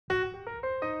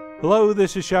Hello,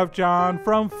 this is Chef John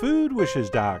from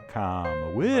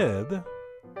foodwishes.com with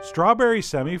strawberry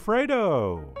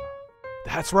Semifreddo.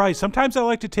 That's right, sometimes I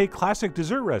like to take classic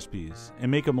dessert recipes and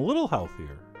make them a little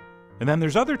healthier. And then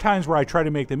there's other times where I try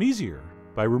to make them easier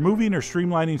by removing or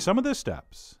streamlining some of the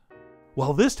steps.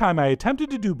 Well, this time I attempted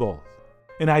to do both,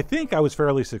 and I think I was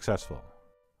fairly successful.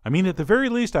 I mean, at the very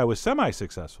least, I was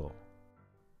semi-successful.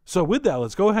 So with that,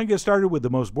 let's go ahead and get started with the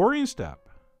most boring step.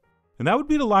 And that would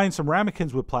be to line some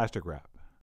ramekins with plastic wrap,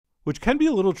 which can be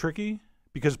a little tricky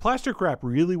because plastic wrap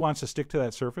really wants to stick to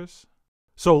that surface.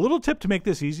 So a little tip to make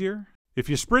this easier, if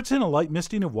you spritz in a light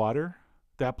misting of water,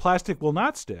 that plastic will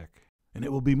not stick, and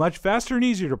it will be much faster and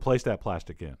easier to place that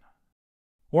plastic in.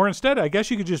 Or instead, I guess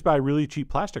you could just buy really cheap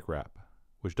plastic wrap,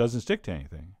 which doesn't stick to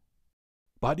anything.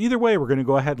 But either way, we're going to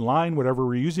go ahead and line whatever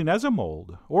we're using as a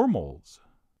mold or molds.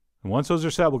 And once those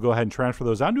are set, we'll go ahead and transfer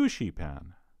those onto a sheet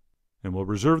pan. And we'll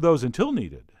reserve those until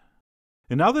needed.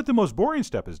 And now that the most boring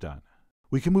step is done,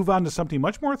 we can move on to something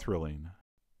much more thrilling.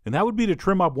 And that would be to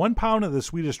trim up 1 pound of the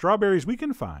sweetest strawberries we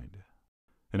can find.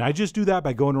 And I just do that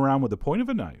by going around with the point of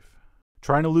a knife,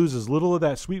 trying to lose as little of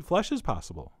that sweet flesh as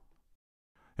possible.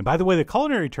 And by the way, the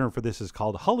culinary term for this is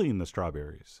called hulling the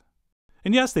strawberries.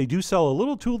 And yes, they do sell a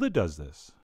little tool that does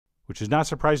this, which is not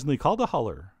surprisingly called a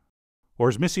huller. Or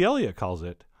as Missy Elliott calls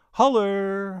it,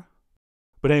 huller.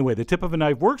 But anyway, the tip of a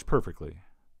knife works perfectly.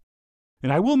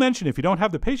 And I will mention, if you don't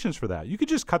have the patience for that, you could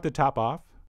just cut the top off,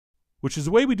 which is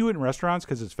the way we do it in restaurants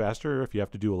because it's faster if you have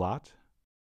to do a lot.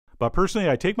 But personally,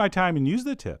 I take my time and use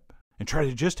the tip and try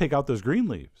to just take out those green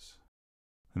leaves.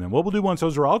 And then what we'll do once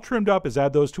those are all trimmed up is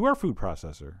add those to our food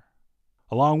processor,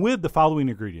 along with the following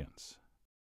ingredients.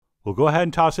 We'll go ahead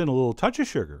and toss in a little touch of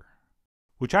sugar,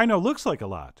 which I know looks like a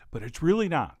lot, but it's really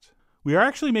not. We are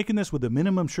actually making this with the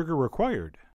minimum sugar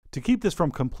required to keep this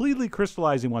from completely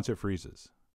crystallizing once it freezes.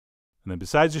 And then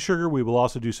besides the sugar, we will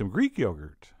also do some Greek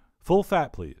yogurt. Full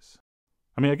fat, please.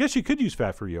 I mean, I guess you could use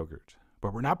fat-free yogurt,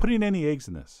 but we're not putting any eggs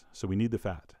in this, so we need the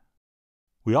fat.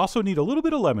 We also need a little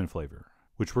bit of lemon flavor,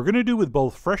 which we're going to do with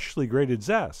both freshly grated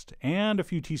zest and a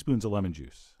few teaspoons of lemon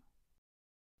juice.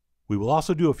 We will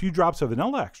also do a few drops of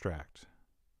vanilla extract.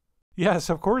 Yes,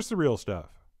 of course, the real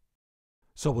stuff.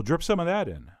 So we'll drip some of that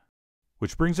in,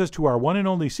 which brings us to our one and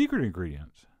only secret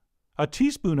ingredient. A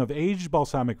teaspoon of aged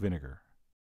balsamic vinegar.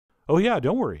 Oh yeah,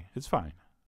 don't worry, it's fine.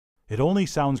 It only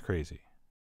sounds crazy.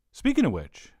 Speaking of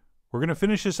which, we're going to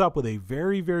finish this up with a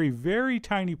very, very, very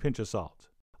tiny pinch of salt.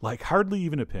 Like hardly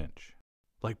even a pinch.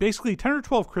 Like basically 10 or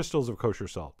 12 crystals of kosher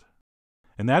salt.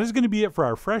 And that is going to be it for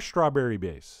our fresh strawberry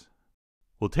base.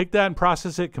 We'll take that and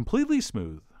process it completely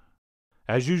smooth.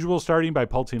 As usual, starting by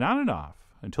pulsing on and off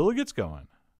until it gets going.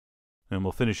 And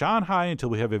we'll finish on high until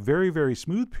we have a very, very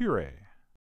smooth puree,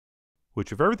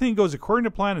 which if everything goes according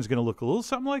to plan is going to look a little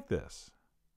something like this.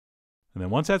 And then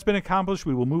once that's been accomplished,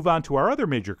 we will move on to our other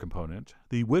major component,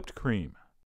 the whipped cream.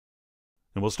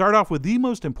 And we'll start off with the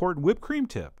most important whipped cream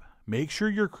tip. Make sure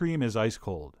your cream is ice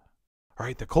cold. All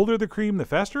right, the colder the cream, the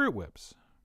faster it whips.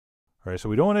 All right, so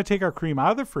we don't want to take our cream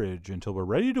out of the fridge until we're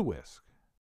ready to whisk.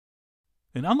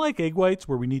 And unlike egg whites,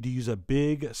 where we need to use a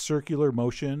big circular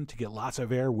motion to get lots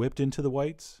of air whipped into the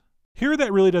whites, here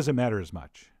that really doesn't matter as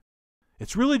much.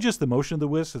 It's really just the motion of the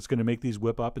whisk that's going to make these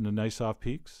whip up into nice soft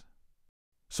peaks.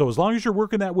 So as long as you're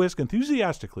working that whisk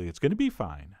enthusiastically, it's going to be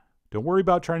fine. Don't worry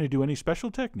about trying to do any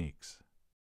special techniques.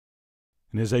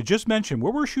 And as I just mentioned,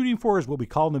 what we're shooting for is what we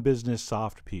call in the business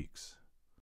soft peaks,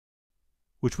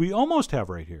 which we almost have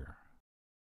right here.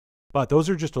 But those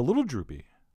are just a little droopy.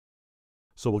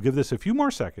 So we'll give this a few more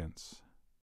seconds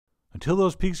until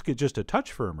those peaks get just a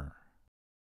touch firmer.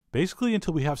 Basically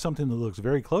until we have something that looks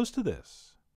very close to this.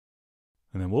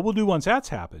 And then what we'll do once that's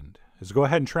happened is go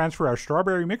ahead and transfer our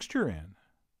strawberry mixture in.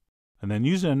 And then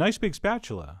using a nice big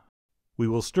spatula, we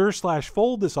will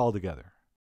stir/fold this all together.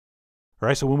 All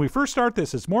right, so when we first start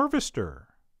this, it's more of a stir.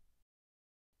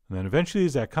 And then eventually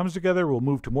as that comes together, we'll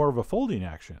move to more of a folding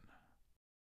action.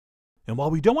 And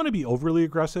while we don't want to be overly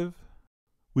aggressive,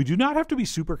 we do not have to be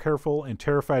super careful and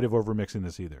terrified of overmixing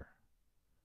this either.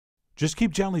 Just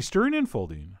keep gently stirring and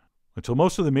folding until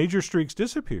most of the major streaks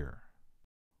disappear.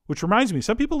 Which reminds me,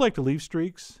 some people like to leave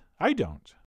streaks. I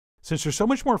don't. Since there's so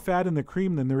much more fat in the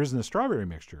cream than there is in the strawberry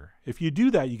mixture, if you do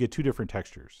that, you get two different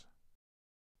textures.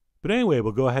 But anyway,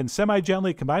 we'll go ahead and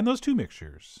semi-gently combine those two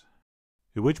mixtures,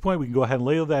 at which point we can go ahead and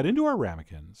ladle that into our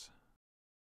ramekins.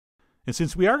 And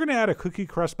since we are going to add a cookie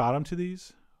crust bottom to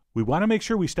these, we want to make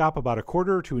sure we stop about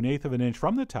 1/4 to 1/8 of an inch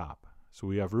from the top, so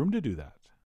we have room to do that.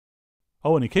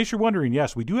 Oh, and in case you're wondering,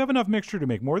 yes, we do have enough mixture to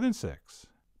make more than 6.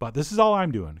 But this is all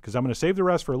I'm doing, because I'm going to save the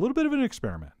rest for a little bit of an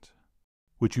experiment,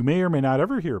 which you may or may not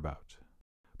ever hear about.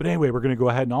 But anyway, we're going to go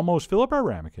ahead and almost fill up our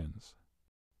ramekins,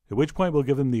 at which point we'll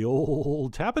give them the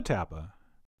old tappa,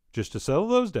 just to settle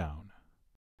those down.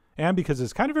 And because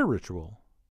it's kind of a ritual.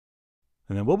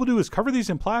 And then what we'll do is cover these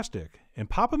in plastic and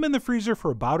pop them in the freezer for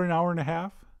about an hour and a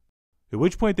half, at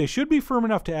which point they should be firm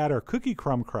enough to add our cookie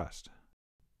crumb crust,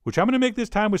 which I'm going to make this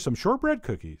time with some shortbread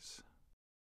cookies.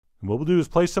 And what we'll do is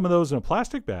place some of those in a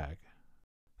plastic bag.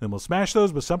 Then we'll smash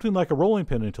those with something like a rolling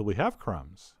pin until we have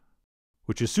crumbs,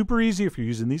 which is super easy if you're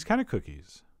using these kind of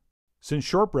cookies, since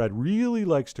shortbread really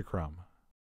likes to crumb.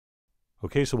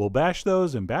 Okay, so we'll bash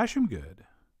those and bash them good,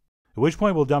 at which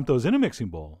point we'll dump those in a mixing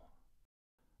bowl,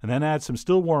 and then add some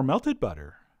still warm melted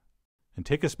butter, and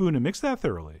take a spoon and mix that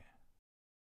thoroughly.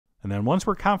 And then once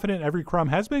we're confident every crumb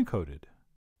has been coated,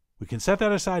 we can set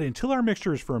that aside until our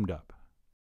mixture is firmed up,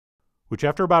 which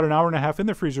after about an hour and a half in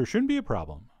the freezer shouldn't be a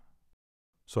problem.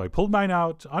 So I pulled mine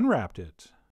out, unwrapped it,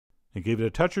 and gave it a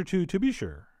touch or two to be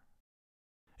sure.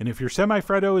 And if your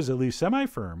Semifreddo is at least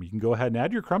semi-firm, you can go ahead and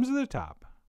add your crumbs to the top.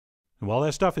 And while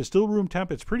that stuff is still room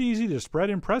temp, it's pretty easy to spread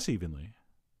and press evenly.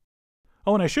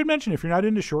 Oh, and I should mention, if you're not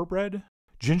into shortbread,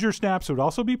 ginger snaps would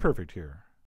also be perfect here,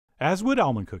 as would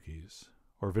almond cookies,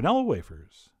 or vanilla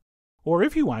wafers. Or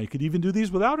if you want, you could even do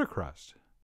these without a crust.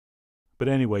 But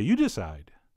anyway, you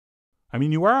decide. I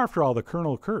mean, you are, after all, the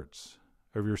Colonel Kurtz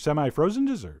of your semi-frozen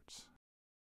desserts.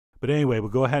 But anyway, we'll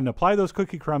go ahead and apply those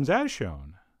cookie crumbs as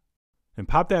shown, and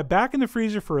pop that back in the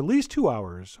freezer for at least 2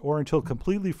 hours or until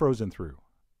completely frozen through.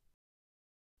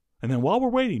 And then while we're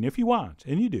waiting, if you want,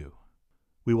 and you do,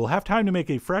 we will have time to make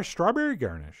a fresh strawberry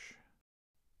garnish,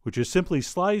 which is simply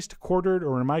sliced, quartered,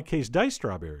 or in my case diced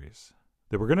strawberries,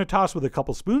 that we're going to toss with a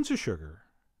couple spoons of sugar.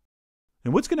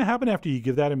 And what's going to happen after you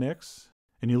give that a mix,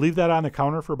 and you leave that on the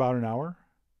counter for about an hour?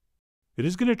 It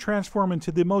is going to transform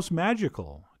into the most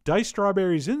magical diced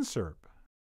strawberries in syrup,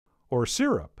 or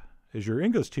syrup, as your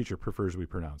English teacher prefers we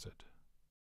pronounce it.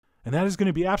 And that is going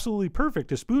to be absolutely perfect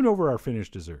to spoon over our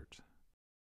finished dessert,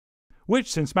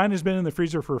 which, since mine has been in the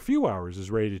freezer for a few hours,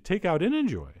 is ready to take out and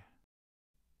enjoy.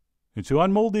 And to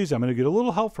unmold these, I'm going to get a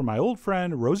little help from my old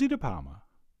friend, Rosie De Palma.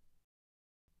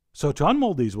 So to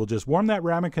unmold these, we'll just warm that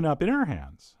ramekin up in our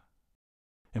hands.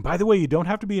 And by the way, you don't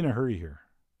have to be in a hurry here.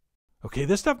 Okay,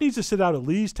 this stuff needs to sit out at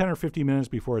least 10 or 15 minutes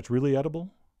before it's really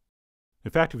edible.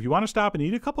 In fact, if you want to stop and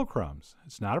eat a couple crumbs,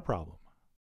 it's not a problem.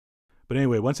 But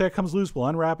anyway, once that comes loose, we'll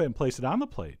unwrap it and place it on the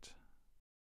plate.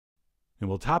 And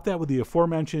we'll top that with the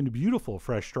aforementioned beautiful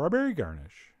fresh strawberry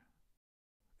garnish.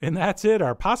 And that's it,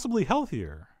 our possibly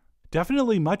healthier,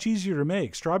 definitely much easier to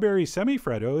make strawberry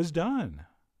Semifreddo is done.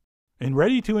 And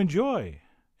ready to enjoy.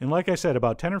 In, like I said,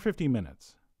 about 10 or 15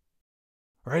 minutes.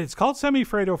 Alright, it's called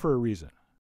Semifreddo for a reason,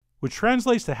 which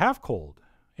translates to half cold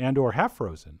and or half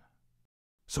frozen.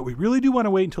 So we really do want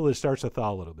to wait until it starts to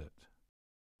thaw a little bit.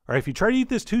 Alright, if you try to eat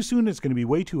this too soon, it's going to be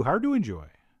way too hard to enjoy.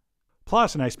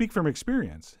 Plus, and I speak from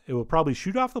experience, it will probably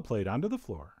shoot off the plate onto the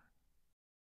floor.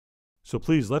 So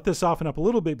please let this soften up a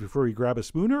little bit before you grab a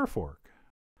spoon or a fork,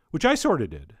 which I sort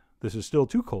of did. This is still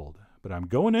too cold, but I'm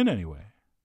going in anyway.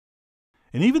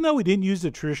 And even though we didn't use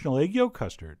the traditional egg yolk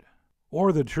custard,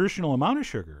 or the traditional amount of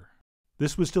sugar,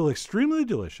 this was still extremely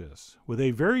delicious, with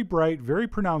a very bright, very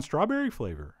pronounced strawberry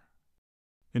flavor.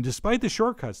 And despite the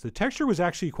shortcuts, the texture was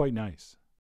actually quite nice.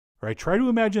 Alright, try to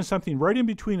imagine something right in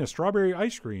between a strawberry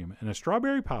ice cream and a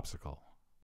strawberry popsicle.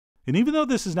 And even though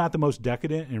this is not the most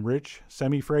decadent and rich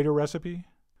Semifreddo recipe,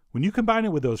 when you combine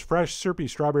it with those fresh, syrupy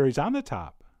strawberries on the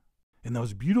top, and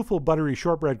those beautiful buttery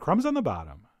shortbread crumbs on the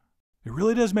bottom, it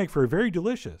really does make for a very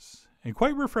delicious and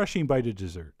quite refreshing bite of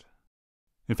dessert.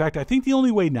 In fact, I think the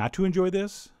only way not to enjoy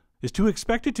this is to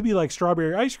expect it to be like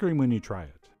strawberry ice cream when you try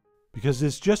it, because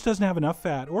this just doesn't have enough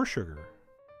fat or sugar.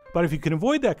 But if you can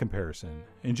avoid that comparison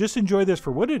and just enjoy this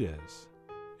for what it is,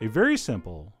 a very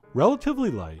simple,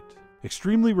 relatively light,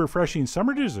 extremely refreshing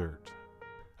summer dessert,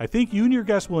 I think you and your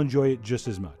guests will enjoy it just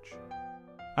as much.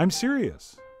 I'm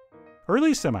serious, or at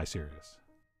least semi-serious.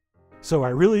 So I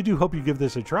really do hope you give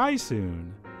this a try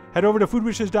soon. Head over to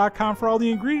foodwishes.com for all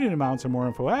the ingredient amounts and more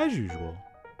info as usual.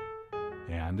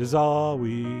 And as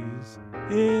always,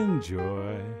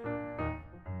 enjoy.